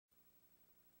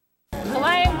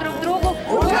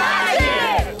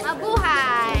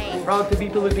Proud to be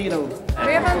Filipino.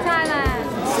 We're from Thailand.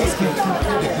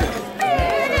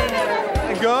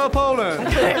 Go Poland!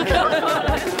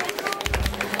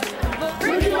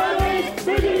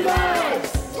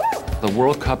 The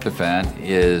World Cup event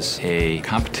is a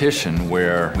competition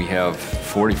where we have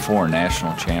 44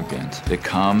 national champions that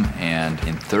come, and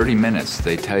in 30 minutes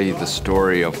they tell you the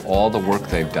story of all the work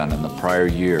they've done in the prior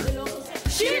year.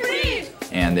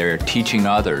 And they're teaching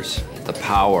others the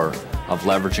power of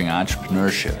leveraging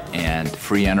entrepreneurship and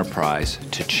free enterprise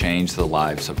to change the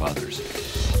lives of others.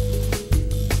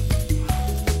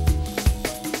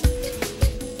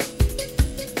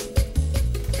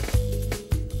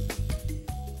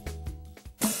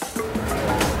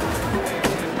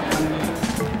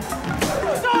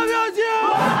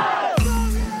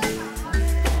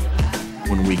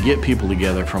 When we get people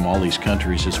together from all these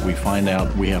countries, is we find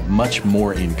out we have much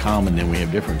more in common than we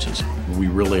have differences. We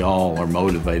really all are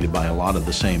motivated by a lot of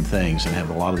the same things and have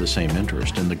a lot of the same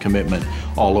interest, and the commitment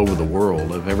all over the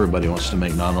world of everybody wants to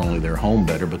make not only their home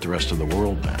better, but the rest of the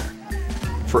world better.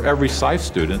 For every SIFE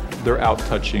student, they're out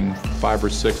touching 5 or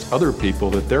 6 other people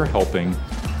that they're helping,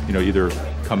 either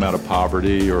come out of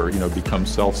poverty or, become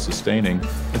self-sustaining.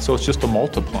 And so it's just a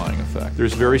multiplying effect.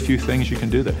 There's very few things you can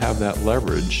do that have that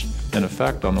leverage and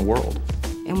effect on the world.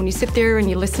 And when you sit there and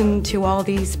you listen to all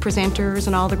these presenters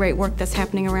and all the great work that's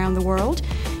happening around the world,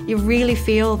 you really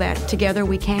feel that together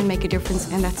we can make a difference,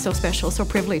 and that's so special, so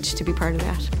privileged to be part of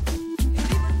that.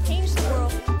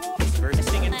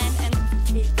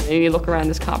 And you look around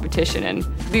this competition, and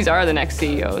these are the next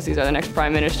CEOs, these are the next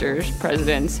prime ministers,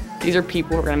 presidents. These are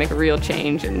people who are going to make a real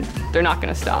change, and they're not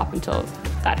going to stop until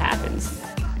that happens.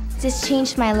 This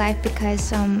changed my life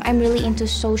because I'm really into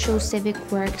social civic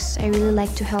works. I really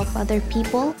like to help other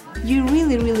people. You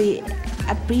really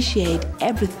appreciate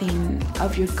everything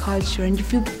of your culture, and you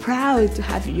feel proud to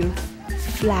have your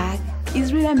flag.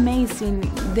 It's really amazing,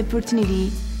 the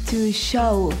opportunity to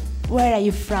show where are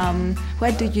you from,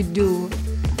 what do you do.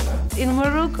 In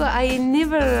Morocco, I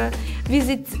never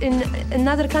visit in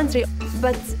another country,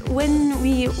 but when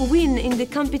we win in the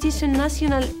competition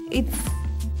national, it's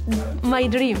my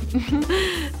dream.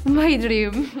 My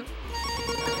dream.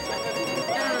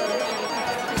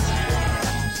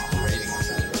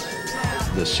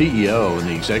 The CEO and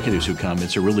the executives who come,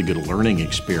 it's a really good learning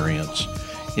experience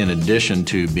in addition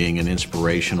to being an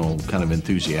inspirational, kind of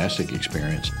enthusiastic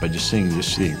experience, by just seeing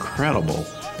the incredible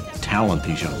talent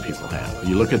these young people have.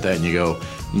 You look at that and you go,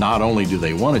 not only do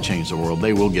they want to change the world,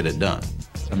 they will get it done.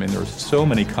 I mean, there's so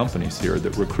many companies here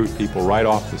that recruit people right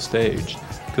off the stage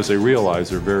because they realize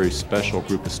they're a very special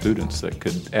group of students that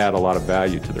could add a lot of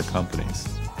value to their companies.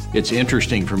 It's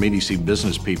interesting for me to see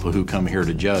business people who come here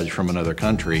to judge from another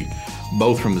country,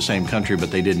 both from the same country,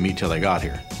 but they didn't meet till they got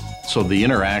here. So the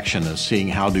interaction of seeing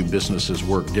how do businesses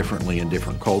work differently in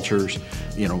different cultures,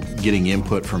 getting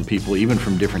input from people, even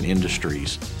from different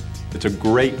industries. It's a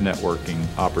great networking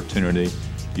opportunity.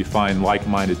 You find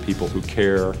like-minded people who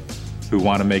care, who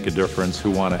want to make a difference,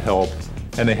 who want to help,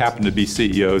 and they happen to be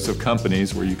CEOs of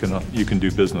companies where you can do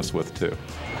business with too.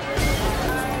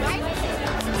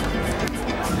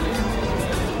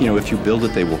 If you build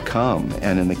it, they will come.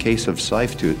 And in the case of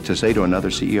SIFE, to say to another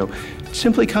CEO,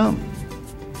 simply come.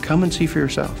 Come and see for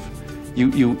yourself. You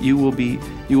will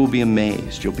be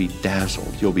amazed. You'll be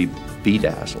dazzled. You'll be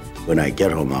bedazzled. When I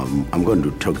get home, I'm going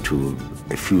to talk to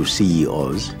a few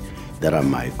CEOs that are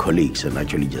my colleagues and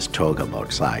actually just talk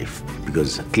about SIFE,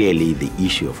 because clearly the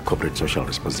issue of corporate social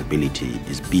responsibility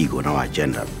is big on our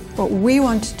agenda. What we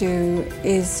want to do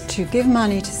is to give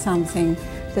money to something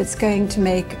that's going to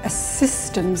make a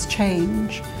systems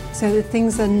change so that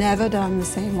things are never done the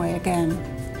same way again.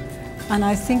 And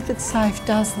I think that SIFE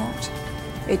does that.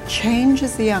 It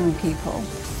changes the young people,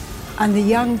 and the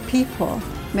young people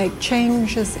make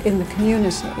changes in the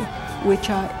community which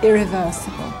are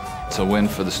irreversible. It's a win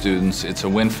for the students, it's a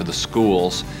win for the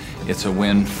schools, it's a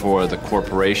win for the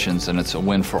corporations, and it's a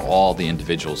win for all the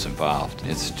individuals involved.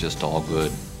 It's just all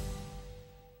good.